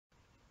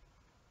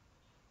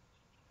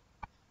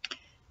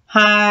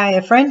Hi,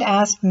 a friend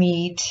asked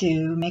me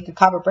to make a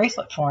copper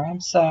bracelet for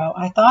him, so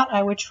I thought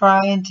I would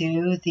try and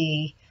do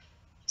the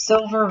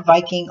silver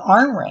Viking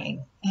arm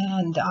ring,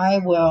 and I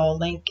will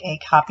link a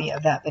copy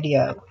of that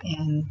video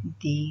in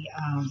the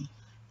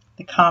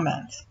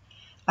comments.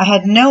 I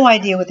had no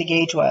idea what the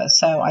gauge was,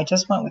 so I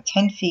just went with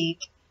 10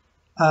 feet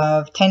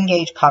of 10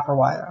 gauge copper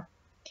wire.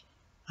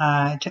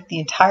 I took the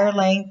entire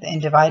length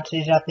and divided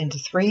it up into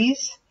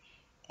threes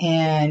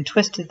and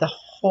twisted the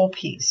whole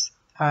piece.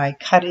 I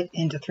cut it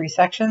into 3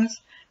 sections,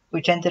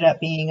 which ended up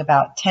being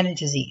about 10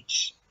 inches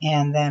each,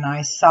 and then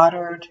I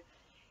soldered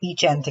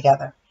each end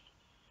together.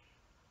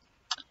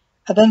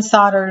 I then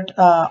soldered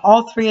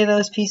all 3 of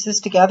those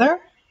pieces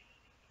together,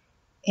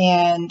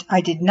 and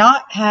I did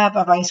not have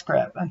a vice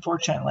grip,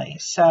 unfortunately,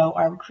 so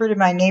I recruited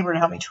my neighbor to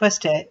help me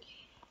twist it,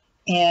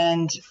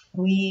 and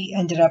we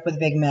ended up with a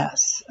big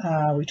mess.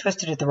 We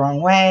twisted it the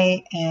wrong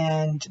way,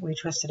 and we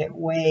twisted it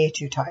way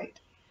too tight.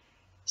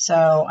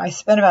 So I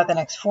spent about the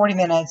next 40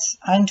 minutes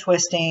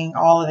untwisting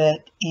all of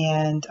it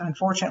and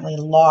unfortunately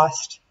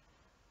lost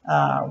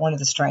one of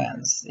the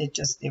strands.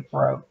 It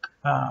broke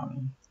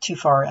too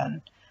far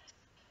in.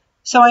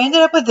 So I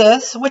ended up with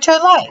this, which I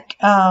like.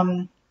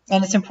 And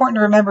it's important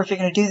to remember if you're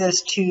going to do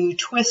this to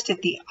twist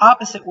it the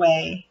opposite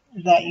way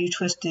that you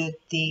twisted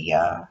the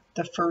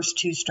first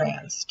 2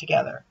 strands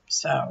together.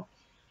 So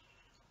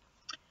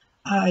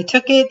I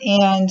took it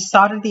and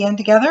soldered the end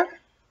together.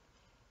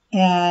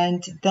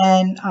 And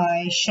then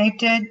I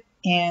shaped it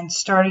and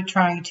started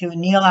trying to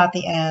anneal out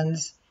the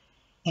ends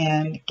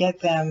and get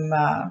them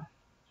to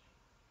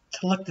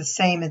look the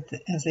same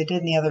as they did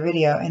in the other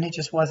video, and it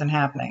just wasn't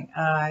happening.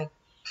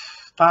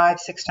 5,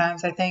 6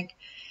 times, I think.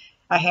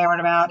 I hammered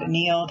them out,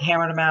 annealed,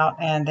 hammered them out,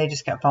 and they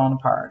just kept falling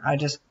apart. I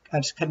just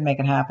couldn't make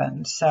it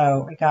happen.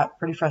 So it got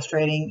pretty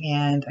frustrating,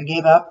 and I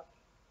gave up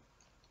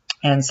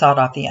and sawed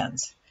off the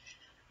ends.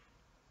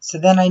 So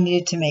then I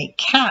needed to make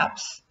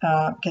caps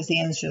because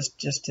the ends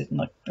just didn't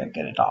look very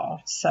good at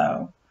all.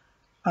 So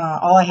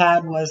all I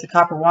had was the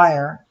copper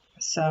wire.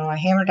 So I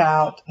hammered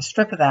out a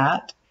strip of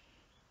that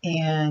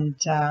and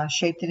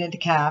shaped it into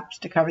caps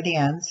to cover the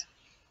ends.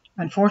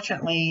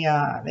 Unfortunately,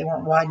 they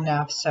weren't wide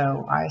enough,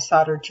 so I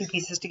soldered 2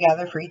 pieces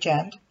together for each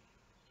end.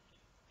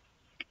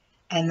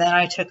 And then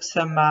I took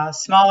some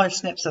smaller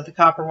snips of the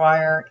copper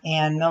wire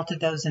and melted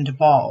those into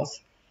balls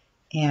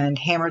and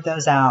hammered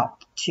those out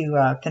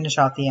to finish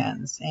off the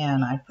ends,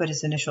 and I put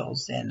his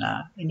initials in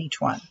each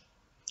one.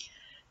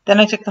 Then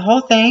I took the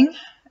whole thing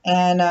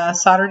and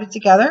soldered it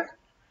together,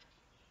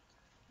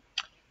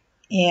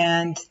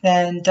 and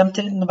then dumped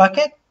it in the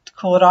bucket to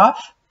cool it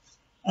off.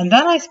 And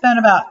then I spent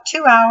about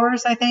 2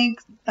 hours, I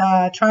think,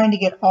 trying to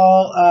get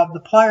all of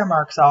the plier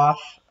marks off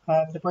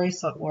of the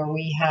bracelet where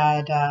we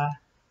had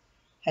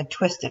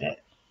twisted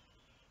it.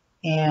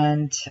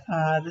 And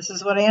this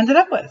is what I ended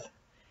up with.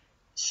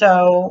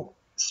 So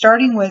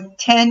starting with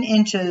 10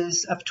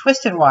 inches of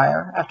twisted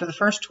wire, after the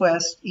first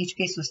twist, each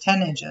piece was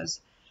 10 inches,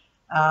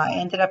 I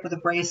ended up with a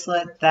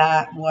bracelet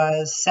that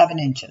was 7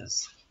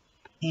 inches.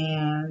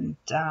 And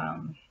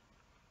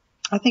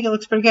I think it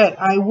looks pretty good.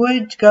 I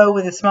would go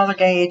with a smaller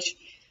gauge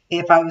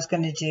if I was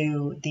going to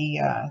do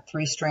the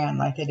 3 strand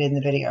like they did in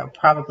the video.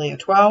 Probably a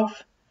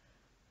 12,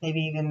 maybe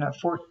even a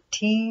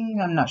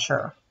 14, I'm not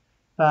sure.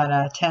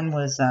 But 10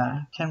 was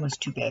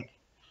too big.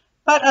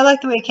 But I like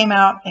the way it came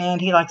out,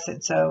 and he likes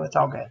it, so it's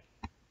all good.